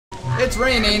It's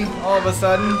raining all of a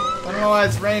sudden. I don't know why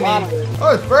it's raining.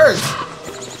 Oh, it's birds.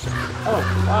 Oh,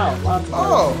 wow. Lots of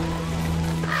Oh.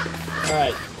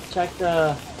 Alright, check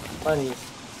the bunnies.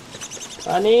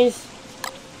 Bunnies?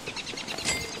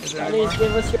 Is there Bunnies, any more?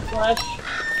 give us your flesh.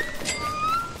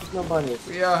 There's no bunnies.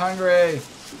 We are hungry.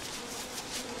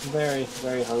 Very,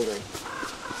 very hungry.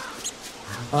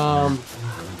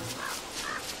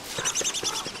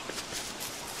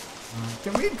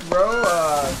 Can we grow,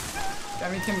 I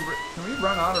mean, can we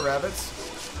run out of rabbits?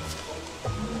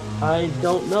 I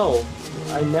don't know.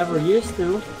 I never used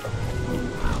to.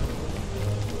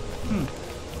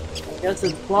 I guess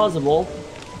it's plausible.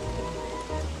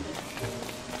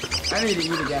 I need to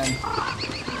eat again.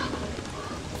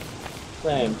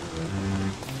 Same.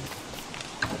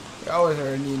 We always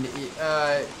are needing to eat.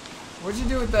 What'd you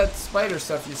do with that spider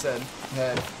stuff you said you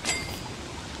had?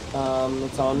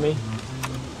 It's on me.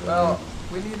 Well,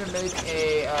 we need to make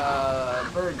a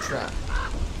bird trap.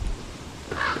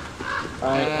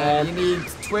 Alright, And and you need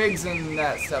twigs and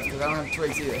that stuff, because I don't have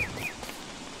twigs either.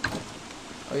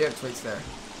 Oh, you have twigs there.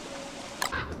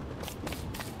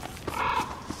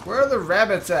 Where are the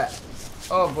rabbits at?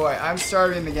 Oh boy, I'm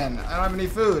starving again. I don't have any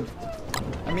food.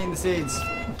 I'm eating the seeds.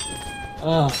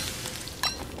 oh,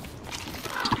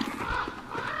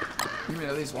 Give me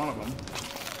at least one of them.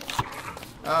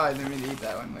 Oh, I didn't mean to eat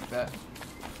that one like that.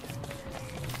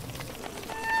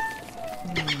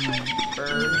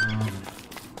 Bird.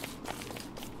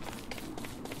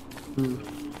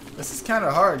 This is kind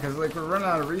of hard because like we're running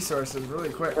out of resources really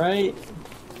quick. right?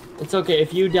 It's okay.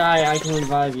 If you die, I can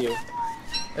revive you.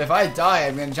 If I die,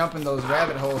 I'm gonna jump in those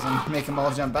rabbit holes and make them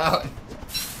all jump out.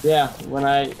 Yeah, when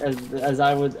I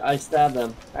stab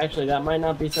them. Actually, that might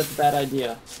not be such a bad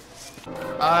idea.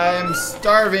 I'm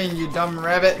starving, you dumb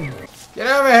rabbit. Get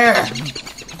over here!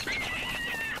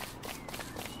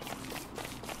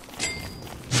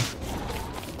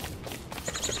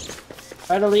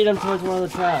 Try to lead him towards one of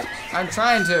the traps. I'm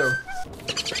trying to.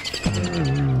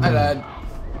 I died.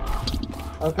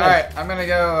 Okay. Alright, I'm gonna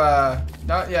go,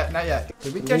 not yet, not yet.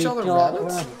 Did we catch all the kill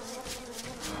rabbits?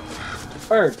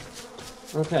 Bird.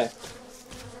 Okay.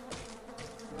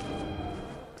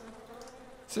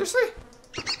 Seriously?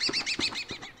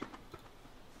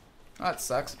 Oh, that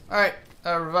sucks. Alright,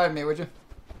 revive me, would you?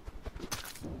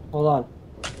 Hold on.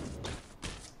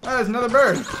 Oh, there's another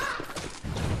bird.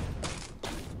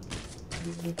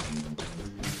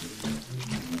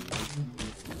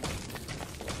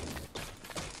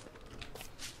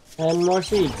 And more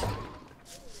seeds.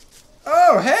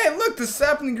 Oh, hey, look, the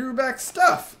sapling grew back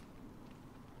stuff.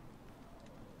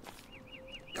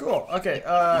 Cool, okay,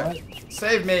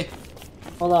 save me.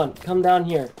 Hold on. Come down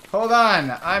here. Hold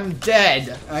on, I'm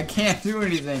dead. I can't do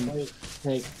anything. Wait.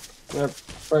 Take.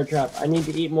 Bird trap. I need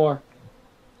to eat more.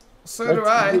 So do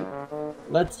I.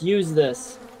 Let's use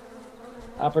this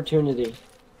opportunity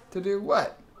To do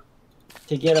what?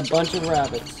 to get a bunch of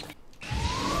rabbits.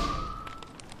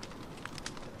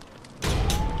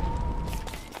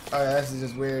 Oh, yeah, this is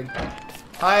just weird.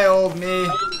 Hi, old me.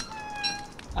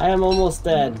 I am almost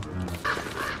dead.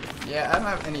 Yeah, I don't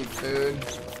have any food.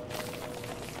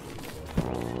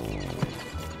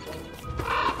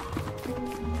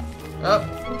 Oh.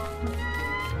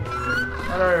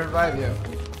 How do I revive you?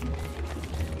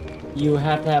 You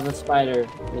have to have a spider,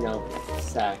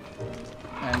 sack.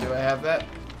 And do I have that?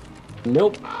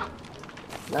 Nope.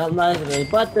 Not likely.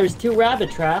 But there's 2 rabbit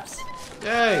traps.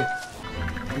 Yay!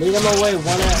 Lead them away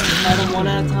one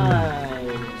at a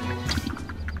time.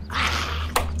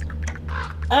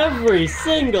 Every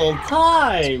single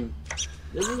time!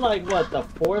 This is like, what, the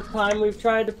 4th time we've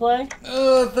tried to play?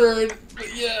 Oh, third.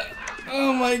 But yeah.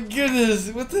 Oh my goodness.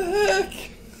 What the heck?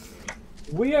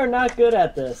 We are not good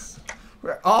at this.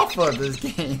 We're awful at this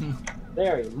game.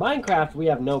 Very. Minecraft, we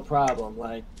have no problem.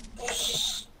 Like,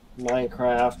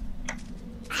 Minecraft.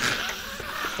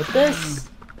 But this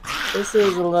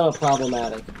is a little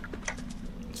problematic.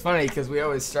 It's funny because we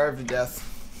always starve to death.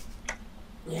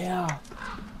 Yeah.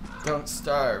 Don't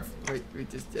starve. Wait, we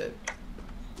just did.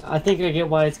 I think I get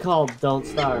why it's called Don't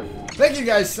Starve. Thank you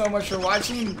guys so much for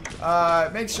watching.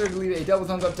 Make sure to leave a double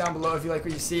thumbs up down below if you like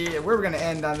what you see. We're going to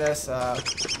end on this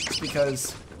just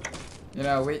because,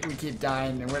 we keep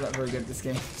dying and we're not very good at this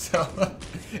game. So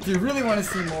if you really want to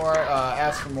see more,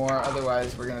 ask for more.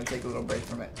 Otherwise, we're going to take a little break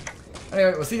from it.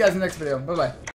 Anyway, we'll see you guys in the next video. Bye-bye.